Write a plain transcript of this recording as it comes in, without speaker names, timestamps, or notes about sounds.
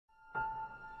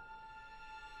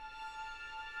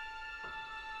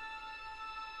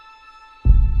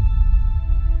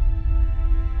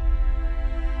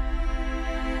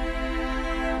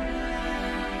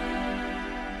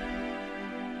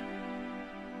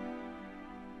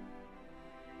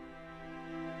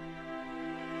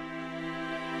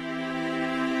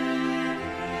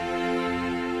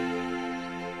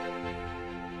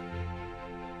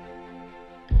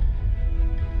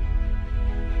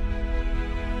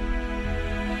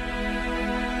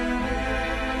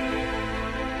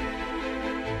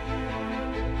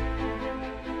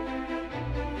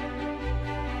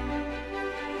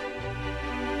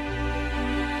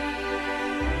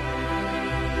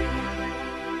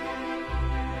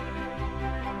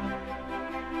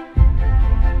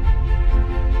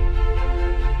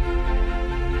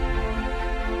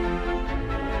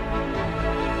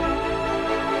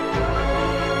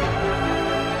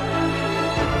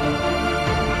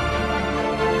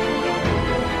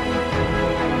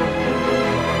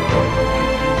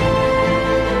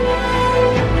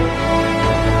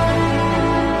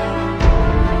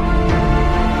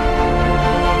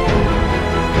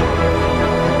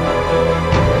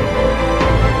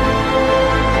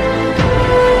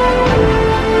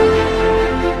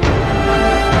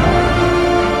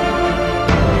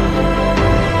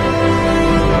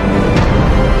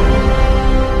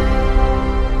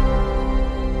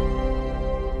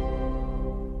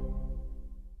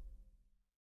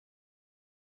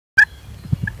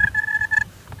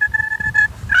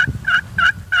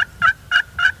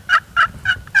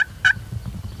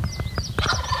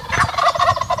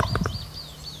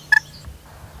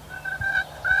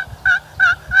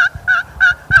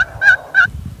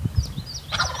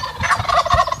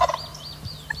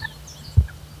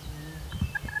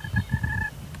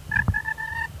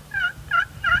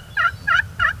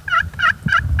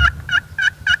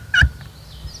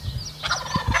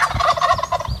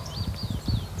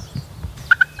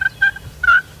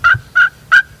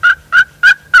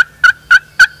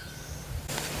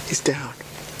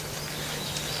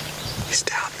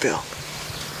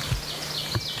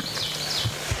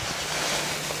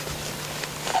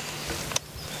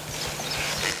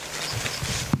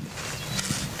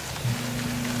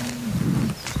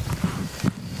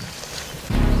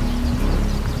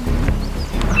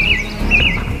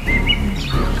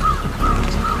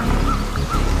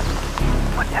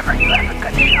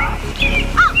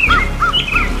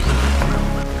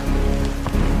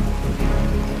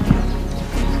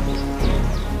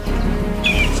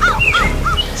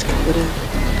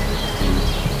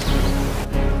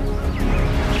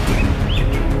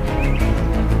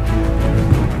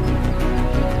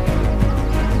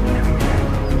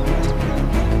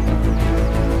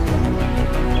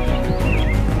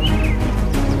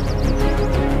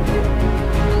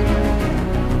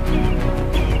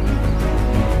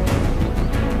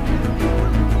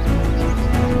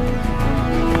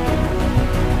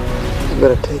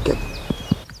gonna take it.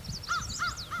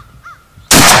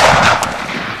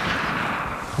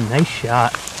 Nice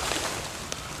shot.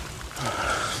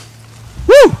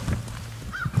 Woo!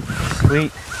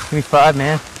 Sweet. Give me 5,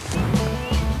 man.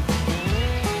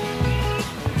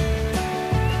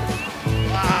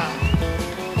 Wow.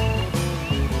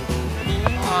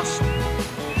 Awesome.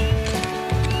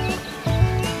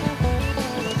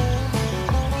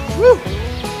 Woo!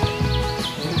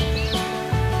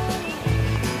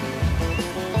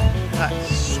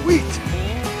 That's sweet.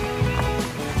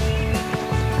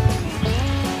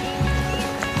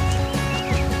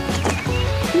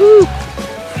 Woo!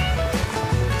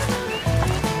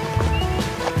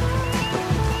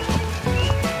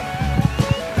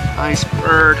 Nice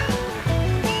bird.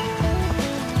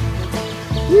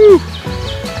 Woo!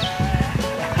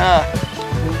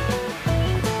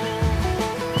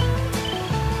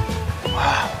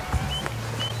 Wow.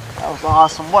 That was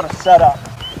awesome. What a setup.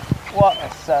 What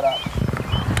a setup.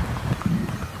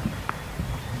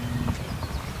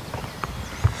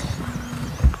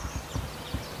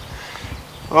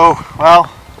 Oh,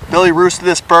 well, Billy roosted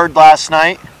this bird last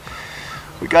night.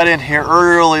 We got in here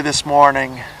early this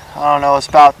morning. I don't know, it's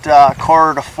about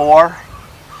 3:45.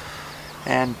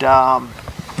 And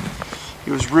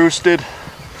he was roosted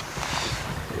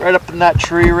right up in that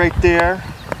tree right there.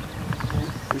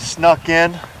 We snuck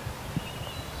in.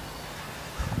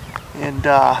 And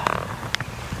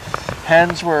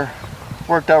hens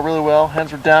worked out really well.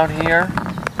 Hens were down here.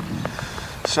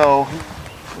 So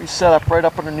we set up right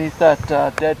up underneath that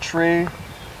dead tree.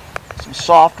 Some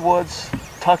softwoods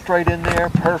tucked right in there.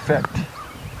 Perfect.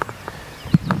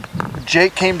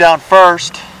 Jake came down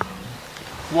first,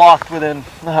 walked within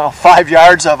 5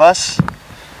 yards of us,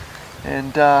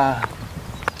 and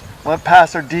went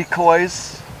past our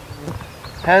decoys.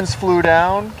 Hens flew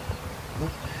down,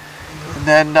 and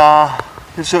then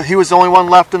so he was the only one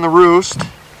left in the roost.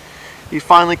 He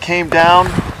finally came down,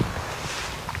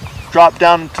 dropped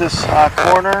down into this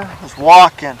corner, was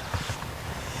walking,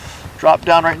 dropped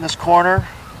down right in this corner,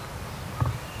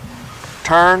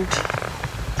 turned,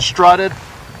 strutted,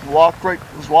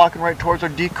 was walking right towards our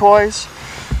decoys.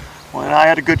 When I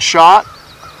had a good shot,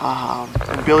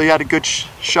 and Billy had a good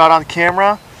shot on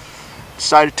camera,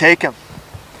 decided to take him.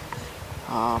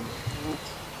 It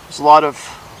was a lot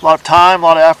of time, a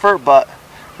lot of effort, but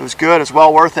it was good. It's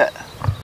well worth it.